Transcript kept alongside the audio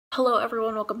Hello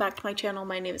everyone, welcome back to my channel.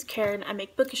 My name is Karen. I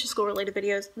make bookish school related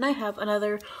videos and I have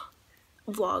another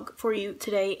vlog for you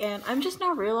today, and I'm just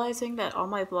now realizing that all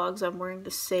my vlogs I'm wearing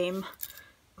the same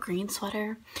green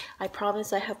sweater. I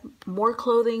promise I have more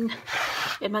clothing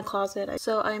in my closet.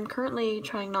 So I'm currently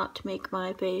trying not to make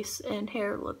my face and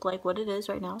hair look like what it is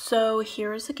right now. So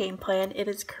here is the game plan. It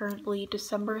is currently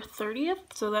December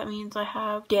 30th, so that means I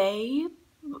have a day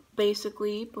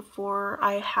basically before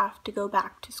I have to go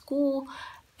back to school.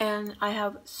 And I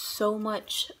have so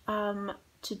much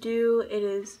to do. It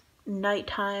is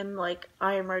nighttime, like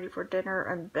I am ready for dinner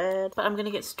and bed. But I'm gonna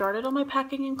get started on my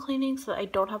packing and cleaning so that I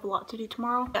don't have a lot to do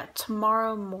tomorrow. Yeah,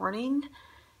 tomorrow morning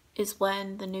is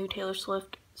when the new Taylor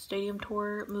Swift Stadium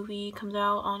Tour movie comes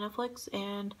out on Netflix,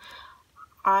 and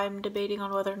I'm debating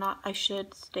on whether or not I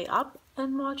should stay up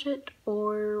and watch it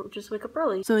or just wake up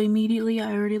early. So immediately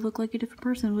I already look like a different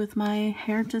person with my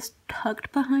hair just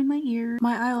tucked behind my ear,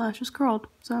 my eyelashes curled.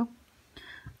 So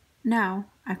now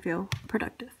I feel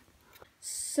productive.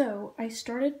 So I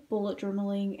started bullet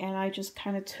journaling and I just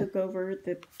kind of took over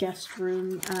the guest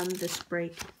room this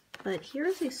break. But here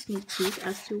is a sneak peek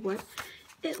as to what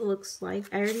it looks like.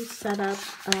 I already set up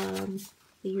the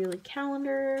yearly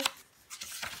calendar.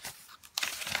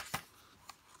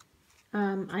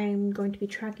 I'm going to be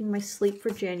tracking my sleep for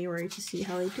January to see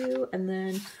how I do, and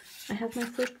then I have my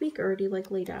first week already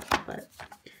laid out, but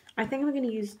I think I'm going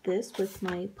to use this with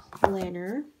my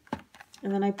planner.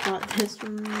 And then I bought this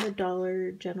from the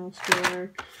Dollar General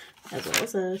store, as well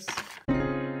as this.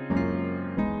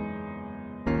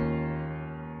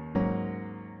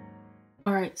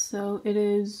 Alright, so it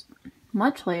is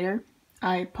much later.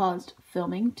 I paused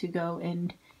filming to go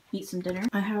and eat some dinner.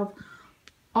 I have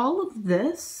all of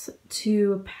this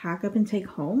to pack up and take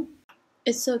home.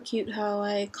 It's so cute how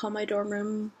I call my dorm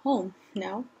room home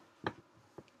now.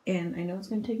 And I know it's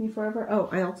going to take me forever. Oh,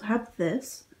 I also have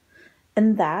this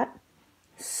and that.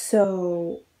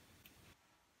 So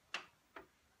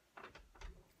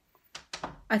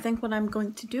I think what I'm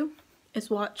going to do is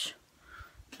watch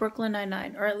Brooklyn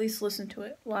Nine-Nine, or at least listen to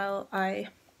it while I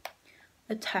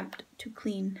attempt to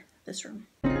clean this room.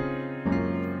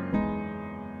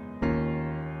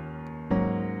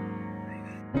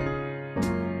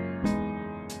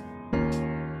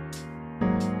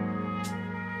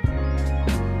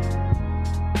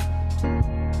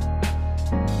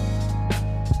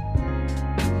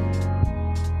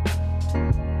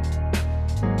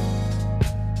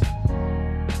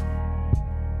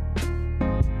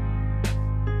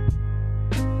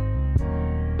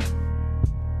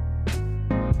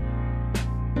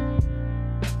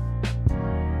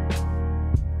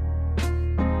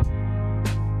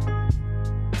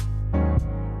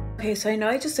 Okay, so I know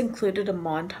I just included a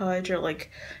montage, or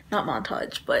not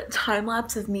montage, but time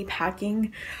lapse of me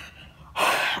packing.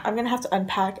 I'm gonna have to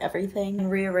unpack everything and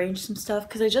rearrange some stuff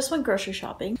because I just went grocery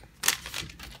shopping.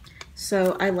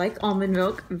 So I like almond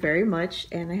milk very much,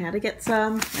 and I had to get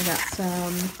some. I got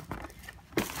some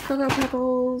Cocoa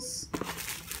Pebbles,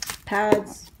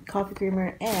 pads, coffee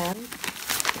creamer, and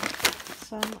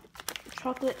some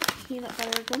chocolate peanut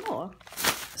butter granola.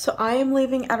 So I am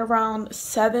leaving at around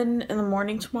 7 in the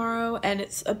morning tomorrow, and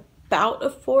it's about a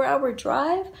 4-hour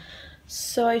drive.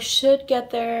 So I should get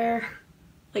there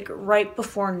right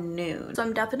before noon. So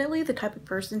I'm definitely the type of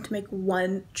person to make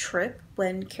one trip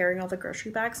when carrying all the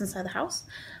grocery bags inside the house.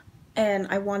 And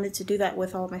I wanted to do that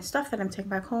with all my stuff that I'm taking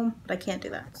back home, but I can't do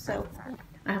that. So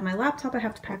I have my laptop I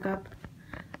have to pack up,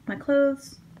 my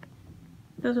clothes.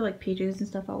 Those are PJs and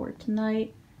stuff I'll wear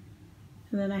tonight.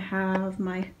 And then I have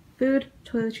my food,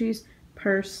 toiletries,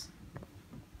 purse,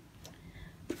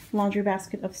 laundry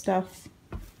basket of stuff,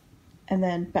 and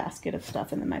then basket of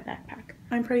stuff, and then my backpack.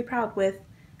 I'm pretty proud with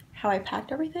how I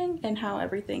packed everything and how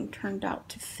everything turned out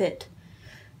to fit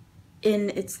in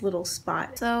its little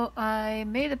spot. So I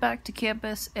made it back to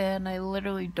campus and I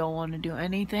literally don't want to do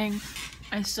anything.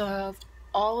 I still have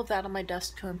all of that on my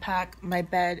desk to unpack. My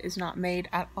bed is not made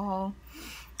at all.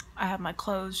 I have my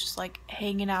clothes just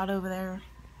hanging out over there.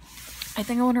 I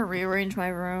think I want to rearrange my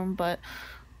room, but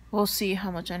we'll see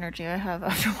how much energy I have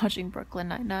after watching Brooklyn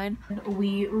Nine-Nine.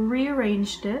 We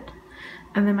rearranged it,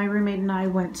 and then my roommate and I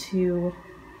went to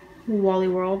Wally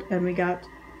World, and we got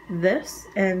this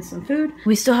and some food.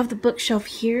 We still have the bookshelf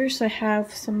here, so I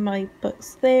have some of my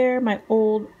books there, my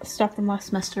old stuff from last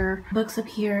semester, books up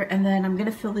here, and then I'm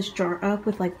gonna fill this jar up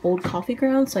with old coffee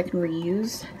grounds so I can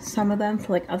reuse some of them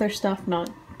for other stuff, not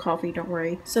coffee, don't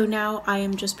worry. So now I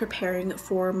am just preparing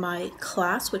for my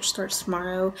class, which starts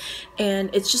tomorrow, and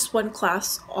it's just one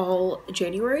class all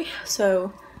January,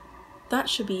 so that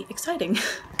should be exciting.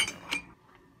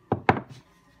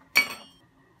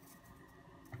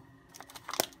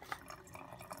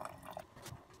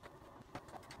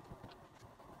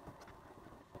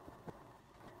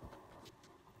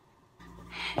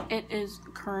 it is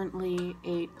currently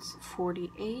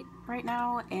 8:48 right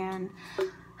now, and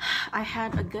I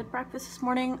had a good breakfast this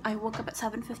morning. I woke up at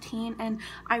 7:15, and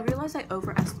I realized I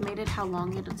overestimated how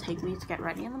long it'll take me to get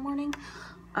ready in the morning.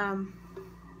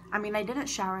 I mean, I didn't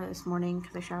shower this morning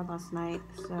because I showered last night,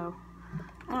 so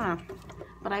I don't know.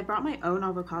 But I brought my own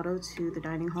avocado to the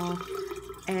dining hall,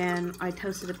 and I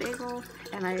toasted a bagel,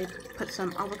 and I put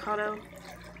some avocado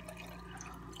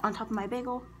on top of my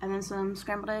bagel, and then some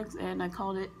scrambled eggs, and I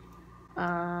called it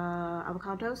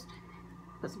avocado toast.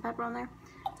 Put some pepper on there,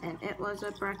 and it was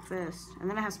a breakfast. And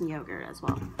then I have some yogurt as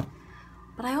well.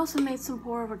 But I also made some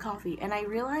pour over coffee, and I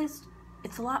realized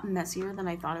it's a lot messier than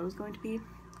I thought it was going to be.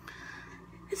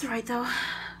 It's alright though.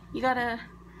 You gotta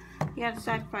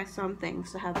sacrifice some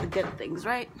things to have the good things,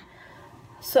 right?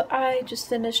 So I just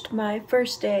finished my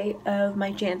first day of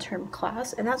my Jan term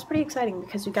class, and that's pretty exciting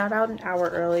because we got out an hour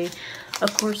early,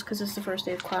 of course, because it's the first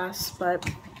day of class. But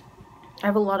I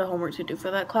have a lot of homework to do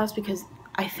for that class because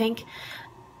I think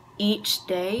each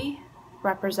day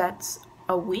represents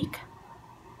a week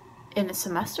in a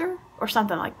semester or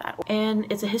something like that. And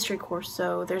it's a history course,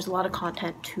 so there's a lot of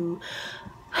content to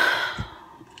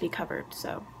be covered.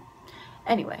 So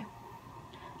anyway,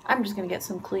 I'm just gonna get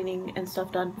some cleaning and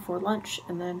stuff done before lunch,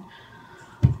 and then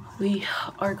we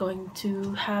are going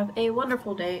to have a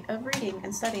wonderful day of reading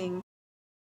and studying.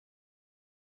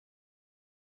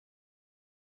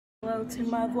 Hello to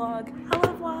my vlog.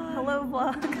 Hello vlog. Hello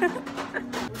vlog.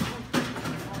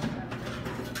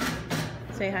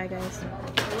 Say hi, guys.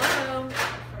 Hello.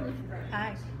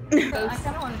 Hi. I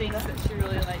kind of want things that she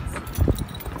really likes.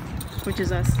 Which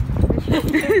is us.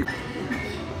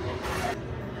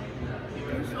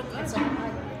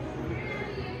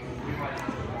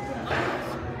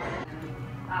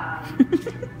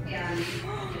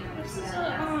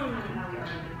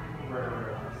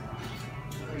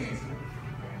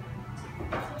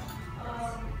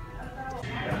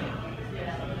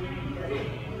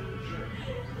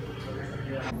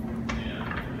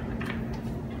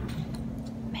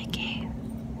 Mickey.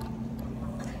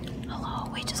 Hello,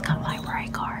 we just got library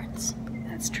cards.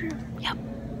 That's true. Yep.